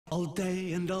All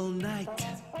day and all night.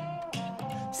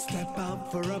 Step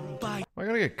out for a bite. Am I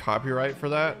gonna get copyright for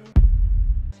that?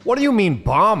 What do you mean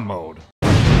bomb mode?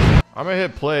 I'm gonna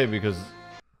hit play because...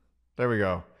 There we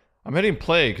go. I'm hitting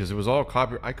play because it was all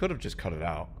copyright. I could have just cut it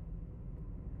out.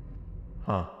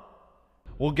 Huh.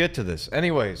 We'll get to this.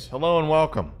 Anyways, hello and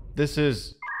welcome. This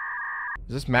is...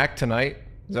 Is this Mac Tonight?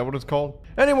 Is that what it's called?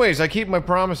 Anyways, I keep my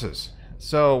promises.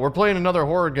 So, we're playing another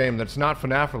horror game that's not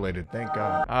FNAF related, thank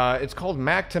God. It's called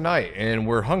Mac Tonight, and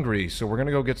we're hungry, so we're gonna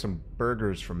go get some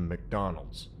burgers from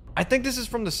McDonald's. I think this is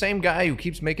from the same guy who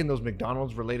keeps making those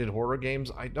McDonald's-related horror games.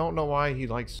 I don't know why he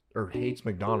likes or hates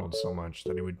McDonald's so much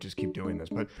that he would just keep doing this,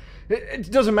 but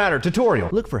it doesn't matter. Tutorial.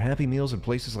 Look for Happy Meals in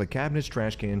places like cabinets,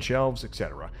 trash cans, shelves,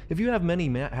 etc. If you have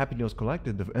many Happy Meals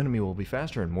collected, the enemy will be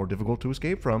faster and more difficult to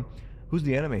escape from. Who's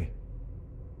the enemy?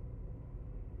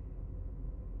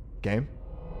 Game?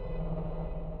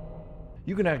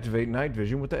 You can activate night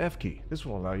vision with the F key. This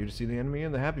will allow you to see the enemy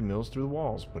and the Happy Meals through the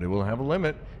walls, but it will have a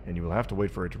limit, and you will have to wait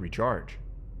for it to recharge.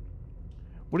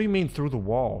 What do you mean through the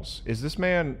walls? Is this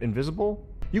man invisible?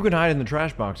 You can hide in the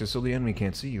trash boxes so the enemy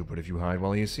can't see you, but if you hide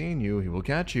while he is seeing you, he will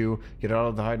catch you. Get out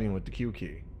of the hiding with the Q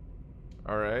key.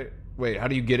 Alright. Wait, how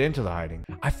do you get into the hiding?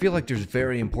 I feel like there's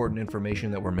very important information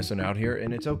that we're missing out here,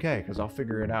 and it's okay, because I'll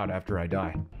figure it out after I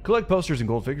die. Collect posters and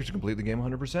gold figures to complete the game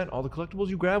 100%. All the collectibles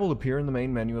you grab will appear in the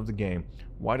main menu of the game.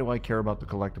 Why do I care about the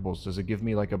collectibles? Does it give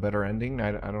me, like, a better ending?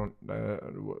 I don't...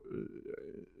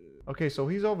 Okay, so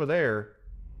he's over there.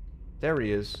 There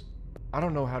he is. I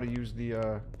don't know how to use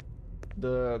the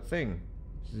thing.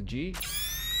 Is it G?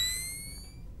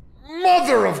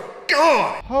 Mother of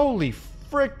God! Holy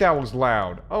frick, that was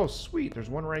loud. Oh, sweet. There's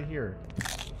one right here.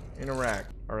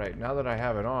 Interact. Alright, now that I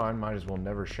have it on, might as well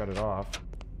never shut it off.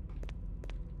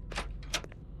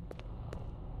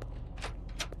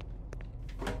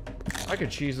 I could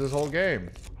cheese this whole game.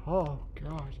 Oh,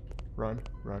 God. Run,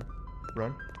 run,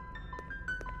 run.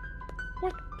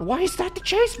 What? Why is that the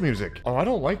chase music? Oh, I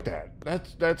don't like that.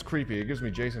 That's creepy. It gives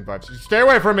me Jason vibes. Stay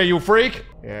away from me, you freak!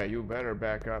 Yeah, you better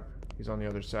back up. He's on the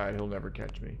other side. He'll never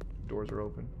catch me. Doors are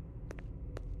open.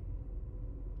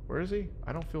 Where is he?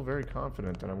 I don't feel very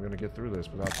confident that I'm gonna get through this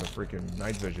without the freaking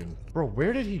night vision. Bro,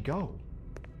 where did he go?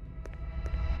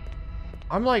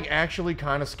 I'm like actually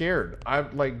kind of scared. I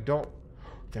like don't...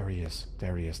 There he is.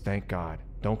 There he is. Thank God.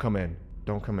 Don't come in.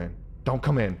 Don't come in. Don't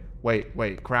come in. Wait,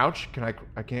 wait. Crouch?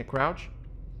 I can't crouch?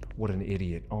 What an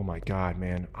idiot. Oh my God,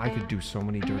 man. I could do so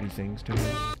many dirty things to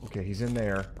him. Okay, he's in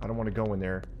there. I don't want to go in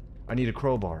there. I need a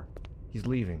crowbar. He's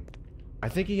leaving. I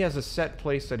think he has a set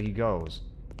place that he goes.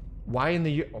 Why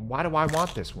do I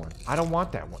want this one? I don't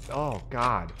want that one. Oh,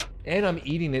 God. And I'm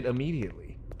eating it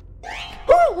immediately.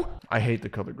 I hate the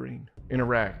color green.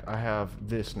 Interact. I have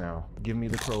this now. Give me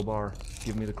the crowbar.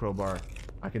 Give me the crowbar.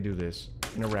 I can do this.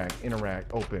 Interact.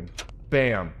 Interact. Open.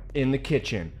 Bam. In the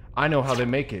kitchen. I know how they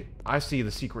make it. I see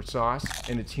the secret sauce,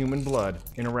 and it's human blood.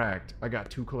 Interact. I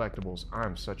got 2 collectibles.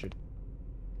 I'm such a...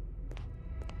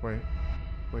 Wait.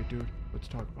 Wait, dude. Let's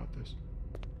talk about this.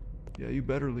 Yeah, you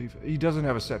better leave. He doesn't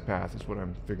have a set path, is what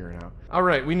I'm figuring out.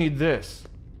 Alright, we need this.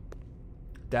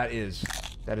 That is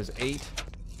 8.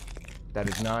 That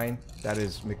is 9. That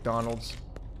is McDonald's.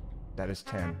 That is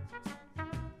 10.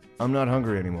 I'm not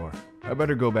hungry anymore. I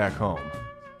better go back home.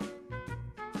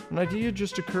 An idea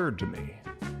just occurred to me.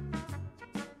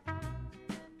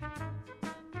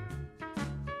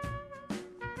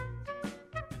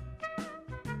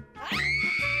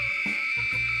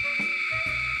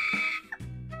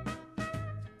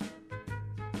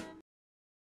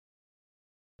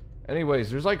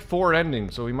 Anyways, there's like 4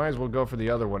 endings, so we might as well go for the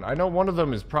other one. I know one of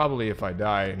them is probably if I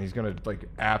die, and he's gonna, like,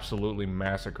 absolutely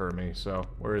massacre me, so...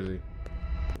 Where is he?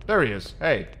 There he is.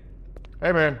 Hey.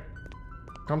 Hey, man.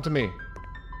 Come to me.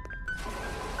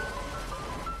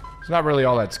 It's not really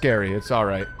all that scary. It's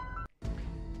alright.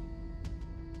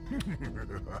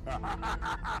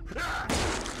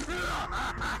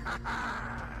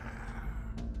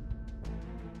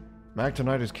 Mac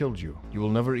Tonight has killed you. You will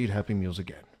never eat Happy Meals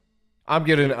again. I'm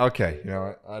getting... Okay, you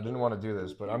know, I didn't want to do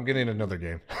this, but I'm getting another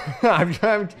game.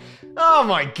 Oh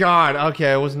my God!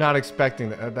 Okay, I was not expecting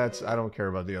that. I don't care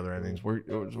about the other endings.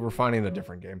 We're finding a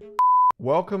different game.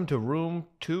 Welcome to Room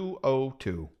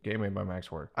 202. Game made by Max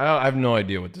Work. I have no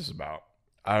idea what this is about.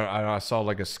 I saw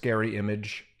like a scary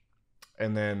image,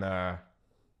 and then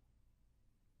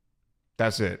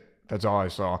that's it. That's all I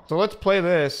saw. So let's play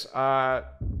this. Oh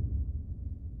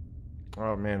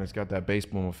man, it's got that bass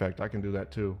boom effect. I can do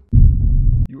that too.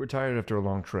 You were tired after a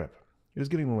long trip. It is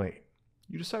getting late.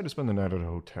 You decide to spend the night at a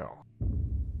hotel.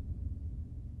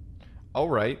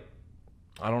 Alright.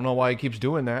 I don't know why he keeps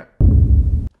doing that.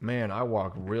 Man, I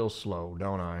walk real slow,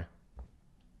 don't I?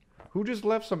 Who just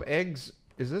left some eggs?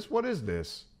 What is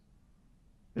this?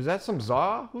 Is that some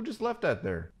za? Who just left that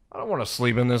there? I don't want to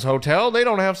sleep in this hotel. They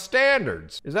don't have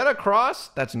standards. Is that a cross?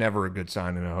 That's never a good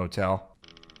sign in a hotel.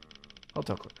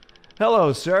 Hotel clerk.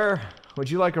 Hello, sir. Would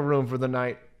you like a room for the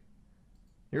night?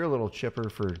 You're a little chipper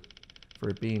for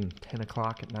it being 10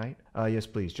 o'clock at night. Yes,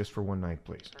 please. Just for one night,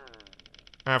 please.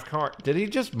 Of course. Did he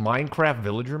just Minecraft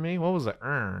villager me? What was that?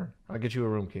 I'll get you a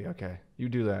room key. Okay. You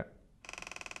do that.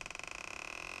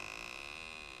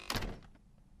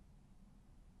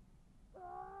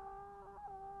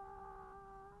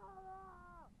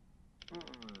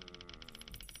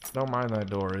 Don't mind that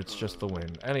door, it's just the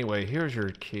wind. Anyway, here's your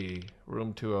key.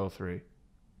 Room 203.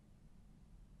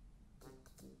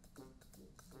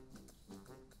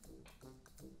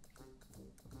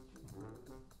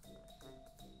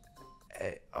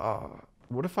 Hey,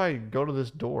 what if I go to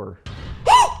this door?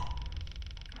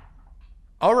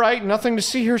 Alright, nothing to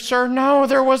see here, sir. No,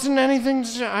 there wasn't anything to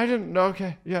see. I didn't,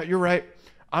 okay. Yeah, you're right.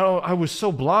 I was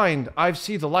so blind. I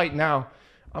see the light now.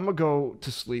 I'm gonna go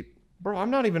to sleep. Bro,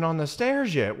 I'm not even on the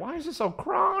stairs yet. Why is it so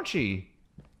crunchy?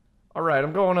 Alright,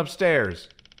 I'm going upstairs.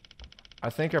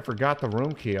 I think I forgot the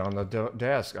room key on the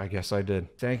desk. I guess I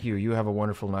did. Thank you. You have a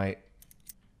wonderful night.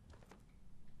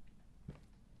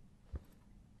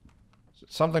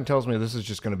 Something tells me this is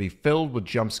just going to be filled with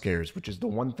jump scares, which is the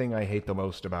one thing I hate the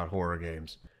most about horror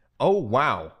games. Oh,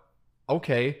 wow.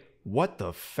 Okay. What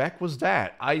the feck was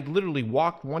that? I literally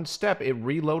walked one step. It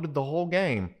reloaded the whole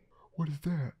game. What is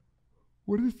that?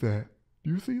 What is that?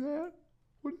 Do you see that?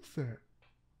 What is that?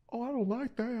 Oh, I don't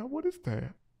like that. What is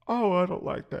that? Oh, I don't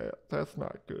like that. That's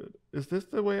not good. Is this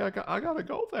the way I gotta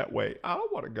go that way? I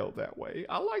don't want to go that way.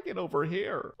 I like it over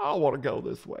here. I don't want to go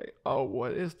this way. Oh,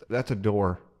 what is that? That's a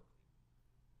door.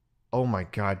 Oh my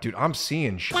god, dude, I'm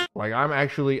seeing shit. Like,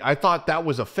 I thought that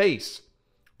was a face.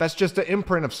 That's just an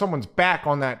imprint of someone's back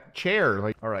on that chair.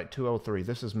 Like, all right, 203.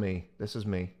 This is me. This is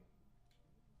me.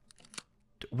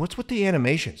 What's with the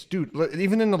animations? Dude,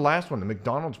 even in the last one, the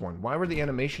McDonald's one, why were the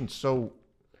animations so...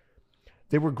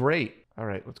 They were great. All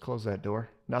right, let's close that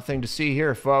door. Nothing to see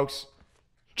here, folks.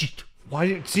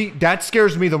 Why? See, that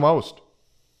scares me the most.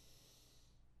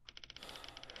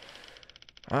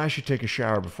 I should take a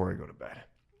shower before I go to bed.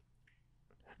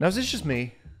 Now, is this just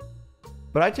me?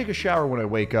 But I take a shower when I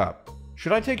wake up.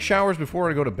 Should I take showers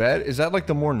before I go to bed? Is that like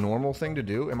the more normal thing to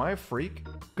do? Am I a freak?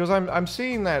 Because I'm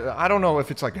seeing that, I don't know if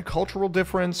it's like a cultural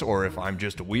difference or if I'm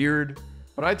just weird.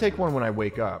 But I take one when I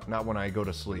wake up, not when I go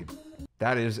to sleep.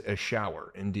 That is a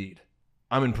shower, indeed.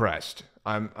 I'm impressed.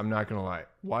 I'm not gonna lie.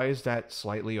 Why is that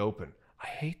slightly open? I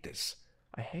hate this.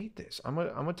 I hate this. I'm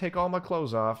gonna take all my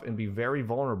clothes off and be very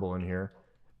vulnerable in here.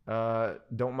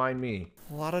 Don't mind me.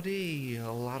 La-da-dee,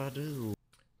 la-da-doo.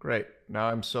 Great. Now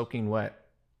I'm soaking wet.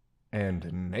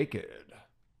 And naked.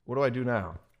 What do I do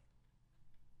now?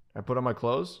 I put on my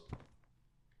clothes?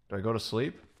 Do I go to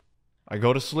sleep? I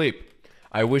go to sleep.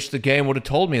 I wish the game would have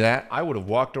told me that. I would have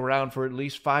walked around for at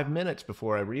least 5 minutes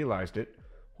before I realized it.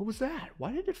 What was that?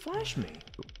 Why did it flash me?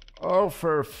 Oh,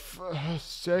 for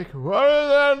sake. What is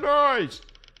that noise?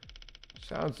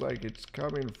 Sounds like it's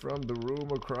coming from the room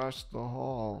across the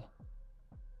hall.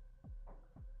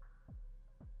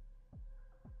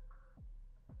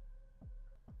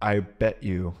 I bet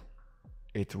you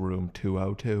it's room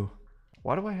 202.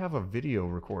 Why do I have a video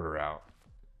recorder out?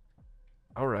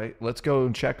 All right, let's go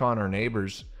and check on our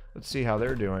neighbors. Let's see how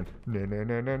they're doing.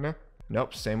 No.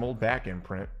 Nope, same old back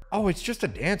imprint. Oh, it's just a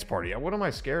dance party. What am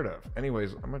I scared of?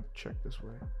 Anyways, I'm gonna check this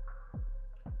way.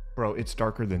 Bro, it's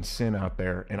darker than sin out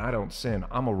there, and I don't sin.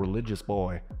 I'm a religious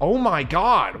boy. Oh my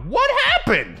God, what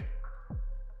happened?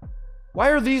 Why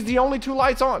are these the only two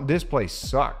lights on? This place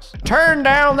sucks. Turn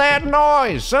down that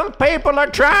noise. Some people are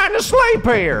trying to sleep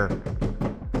here.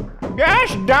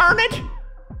 Gosh darn it.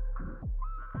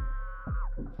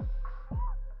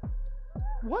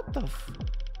 What the f...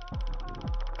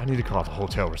 I need to call the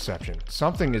hotel reception.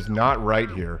 Something is not right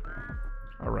here.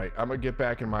 All right, I'm gonna get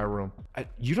back in my room.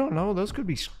 You don't know, those could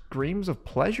be screams of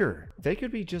pleasure. They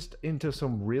could be just into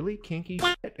some really kinky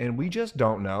shit, and we just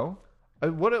don't know.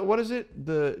 What is it?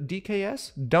 The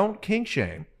DKS? Don't kink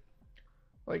shame.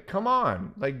 Like, come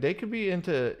on. Like, they could be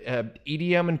into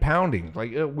EDM and pounding.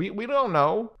 Like, we don't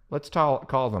know. Let's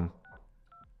call them.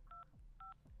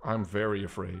 I'm very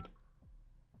afraid.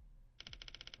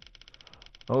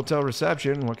 Hotel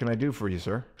reception, what can I do for you,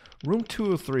 sir? Room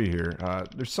 203 here.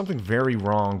 There's something very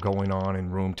wrong going on in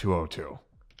room 202.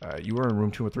 You are in room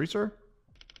 203, sir?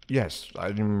 Yes, I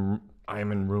am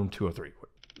in room 203.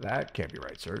 That can't be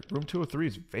right, sir. Room 203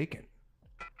 is vacant.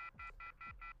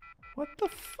 What the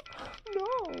f...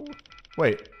 No.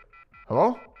 Wait.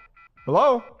 Hello?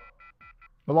 Hello?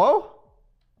 Hello?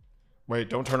 Wait,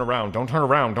 don't turn around. Don't turn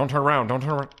around. Don't turn around. Don't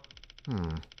turn around.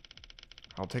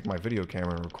 I'll take my video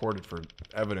camera and record it for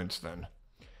evidence then.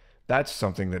 That's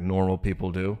something that normal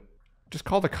people do. Just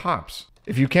call the cops.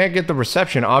 If you can't get the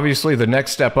reception, obviously the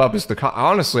next step up is the cops.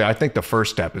 Honestly, I think the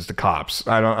first step is the cops.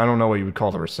 I don't know what you would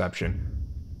call the reception.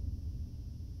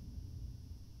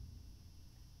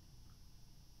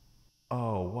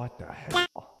 Oh, what the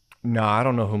hell? Nah, I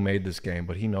don't know who made this game,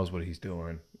 but he knows what he's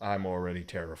doing. I'm already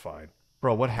terrified.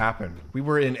 Bro, what happened? We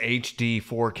were in HD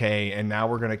 4K, and now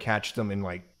we're gonna catch them in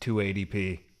like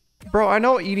 280p. Bro, I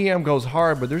know EDM goes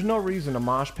hard, but there's no reason to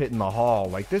mosh pit in the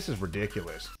hall. Like, this is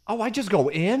ridiculous. Oh, I just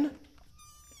go in?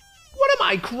 What am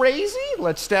I, crazy?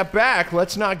 Let's step back.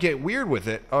 Let's not get weird with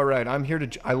it. All right, I'm here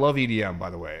to... I love EDM, by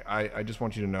the way. I just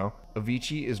want you to know.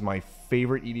 Avicii is my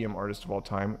favorite EDM artist of all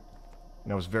time,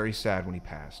 and I was very sad when he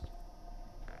passed.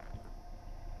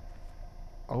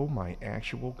 Oh my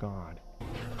actual God.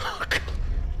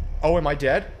 Oh, am I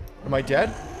dead? Am I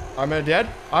dead? I'm dead?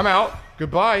 I'm out.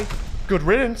 Goodbye. Good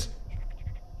riddance.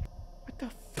 What the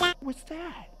fuck was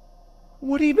that?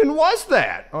 What even was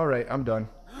that? All right, I'm done.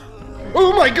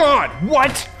 Oh my God!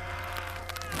 What?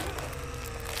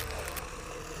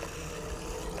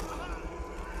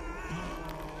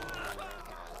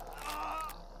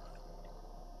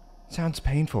 Sounds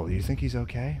painful. Do you think he's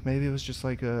okay? Maybe it was just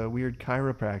like a weird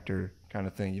chiropractor kind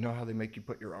of thing. You know how they make you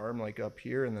put your arm like up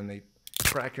here and then they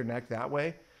crack your neck that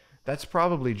way? That's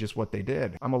probably just what they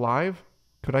did. I'm alive?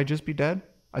 Could I just be dead?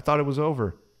 I thought it was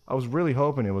over. I was really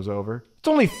hoping it was over. It's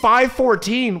only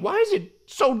 5:14. Why is it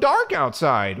so dark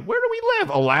outside? Where do we live?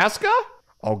 Alaska?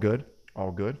 All good.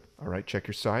 All good. All right, check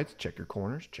your sides, check your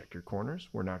corners, check your corners.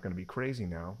 We're not going to be crazy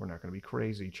now. We're not going to be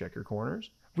crazy. Check your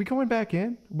corners. We going back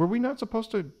in? Were we not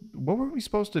supposed to... What were we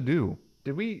supposed to do?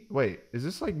 Did we... Wait, is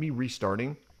this like me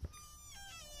restarting?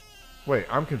 Wait,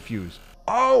 I'm confused.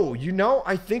 Oh, you know,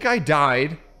 I think I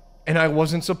died and I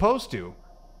wasn't supposed to.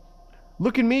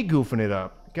 Look at me goofing it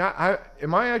up. God,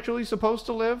 am I actually supposed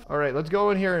to live? All right, let's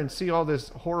go in here and see all this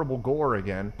horrible gore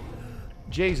again.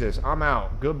 Jesus, I'm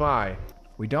out. Goodbye.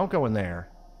 We don't go in there.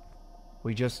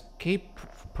 We just keep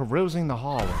perusing the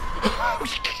hallway.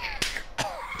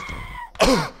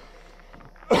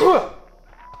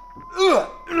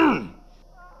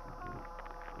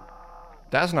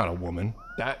 That's not a woman.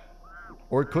 That...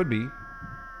 Or it could be.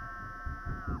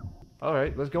 All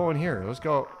right, let's go in here. Let's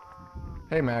go.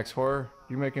 Hey, Max Horror.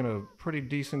 You're making a pretty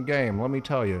decent game, let me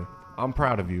tell you. I'm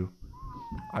proud of you.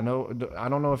 I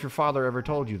don't know if your father ever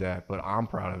told you that, but I'm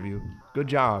proud of you. Good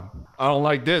job. I don't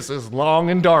like this. It's long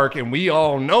and dark, and we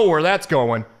all know where that's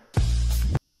going.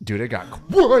 Dude, it got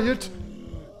quiet.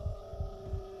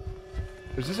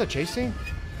 Is this a chase scene?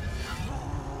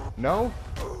 No?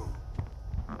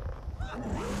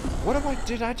 What am I...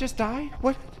 Did I just die?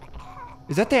 What?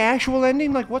 Is that the actual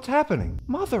ending? Like, what's happening?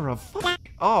 Mother of fuck.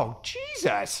 Oh,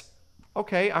 Jesus.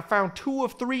 Okay, I found 2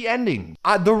 of 3 endings.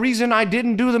 The reason I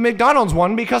didn't do the McDonald's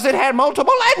one because it had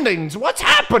multiple endings. What's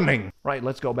happening? Right,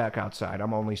 let's go back outside.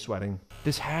 I'm only sweating.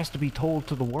 This has to be told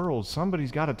to the world.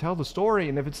 Somebody's got to tell the story,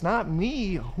 and if it's not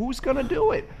me, who's gonna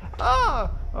do it?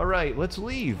 Ah! All right, let's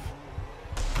leave.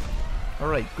 All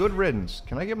right, good riddance.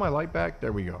 Can I get my light back?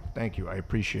 There we go. Thank you. I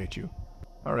appreciate you.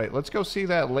 All right, let's go see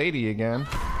that lady again.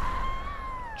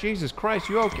 Jesus Christ,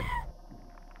 you okay?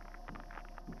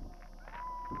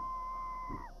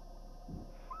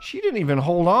 She didn't even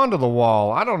hold on to the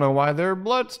wall. I don't know why there are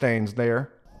bloodstains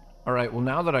there. All right, well,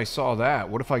 now that I saw that,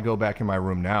 what if I go back in my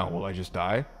room now? Will I just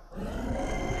die?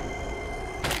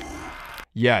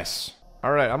 Yes.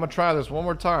 All right, I'm gonna try this one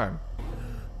more time.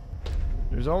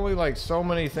 There's only like so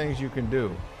many things you can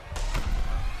do.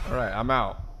 All right, I'm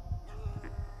out.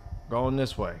 Going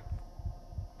this way.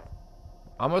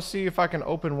 I'm gonna see if I can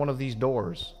open one of these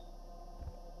doors.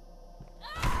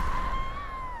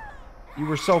 You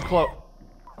were so close.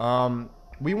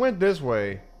 We went this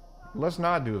way. Let's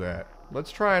not do that.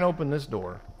 Let's try and open this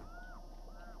door.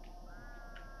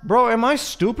 Bro, am I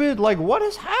stupid? Like, what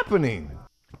is happening?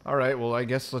 Alright, well, I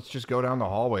guess let's just go down the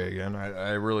hallway again.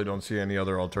 I really don't see any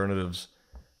other alternatives.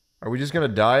 Are we just gonna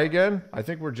die again? I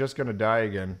think we're just gonna die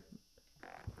again.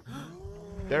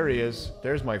 There he is.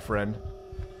 There's my friend.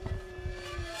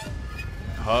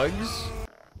 Hugs?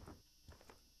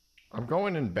 I'm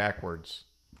going in backwards.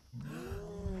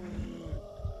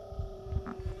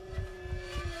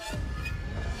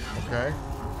 Okay.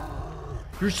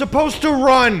 You're supposed to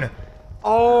run!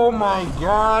 Oh my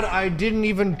God, I didn't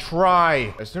even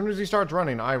try. As soon as he starts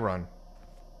running, I run.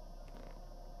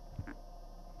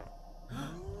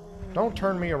 Don't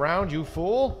turn me around, you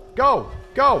fool. Go,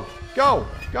 go, go,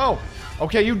 go.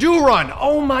 Okay, you do run.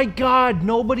 Oh my God,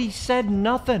 nobody said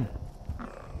nothing.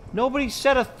 Nobody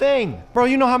said a thing. Bro,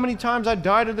 you know how many times I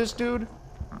died to this dude?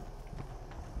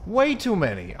 Way too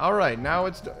many. All right, now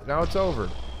it's over.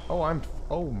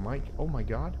 Oh my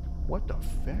god. What the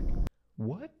feck?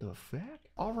 What the feck?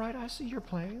 All right, I see you're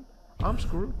playing. I'm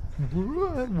screwed.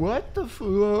 What the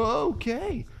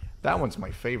okay. That one's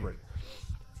my favorite.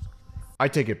 I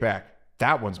take it back.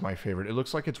 That one's my favorite. It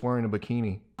looks like it's wearing a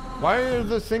bikini. Why are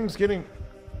the things getting...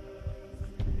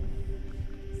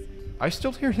 I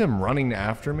still hear him running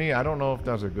after me. I don't know if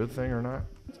that's a good thing or not.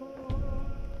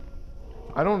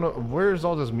 I don't know. Where's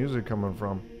all this music coming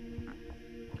from?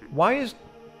 Why is...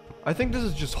 I think this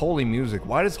is just holy music.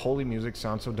 Why does holy music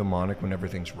sound so demonic when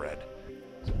everything's red?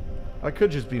 That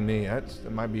could just be me.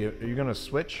 It might be... Are you gonna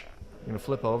switch? You gonna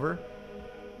flip over?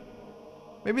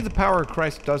 Maybe the power of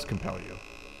Christ does compel you.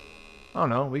 I don't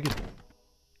know. We could...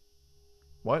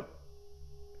 What?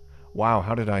 Wow,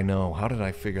 how did I know? How did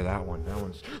I figure that one? That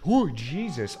one's... Oh,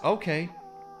 Jesus. Okay.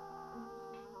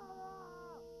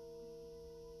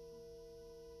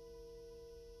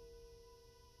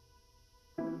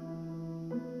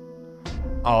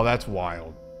 Oh, that's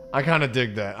wild. I kind of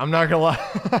dig that. I'm not gonna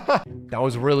lie. That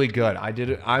was really good. I did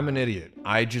it. I'm an idiot.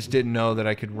 I just didn't know that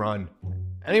I could run.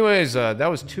 Anyways, that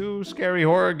was 2 scary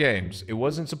horror games. It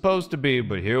wasn't supposed to be,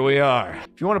 but here we are.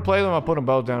 If you want to play them, I'll put them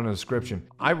both down in the description.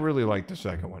 I really like the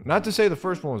second one. Not to say the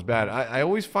first one was bad. I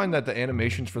always find that the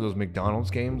animations for those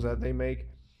McDonald's games that they make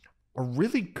are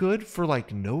really good for,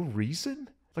 like, no reason.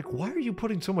 Like, why are you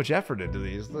putting so much effort into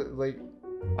these? Like,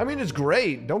 I mean, it's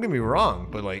great. Don't get me wrong,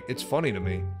 but, like, it's funny to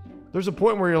me. There's a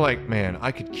point where you're like, man,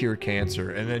 I could cure cancer,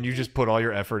 and then you just put all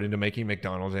your effort into making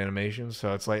McDonald's animations,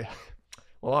 so it's like...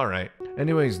 Well, alright.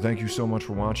 Anyways, thank you so much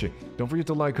for watching. Don't forget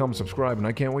to like, comment, subscribe, and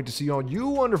I can't wait to see all you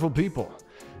wonderful people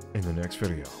in the next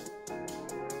video.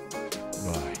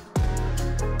 Bye.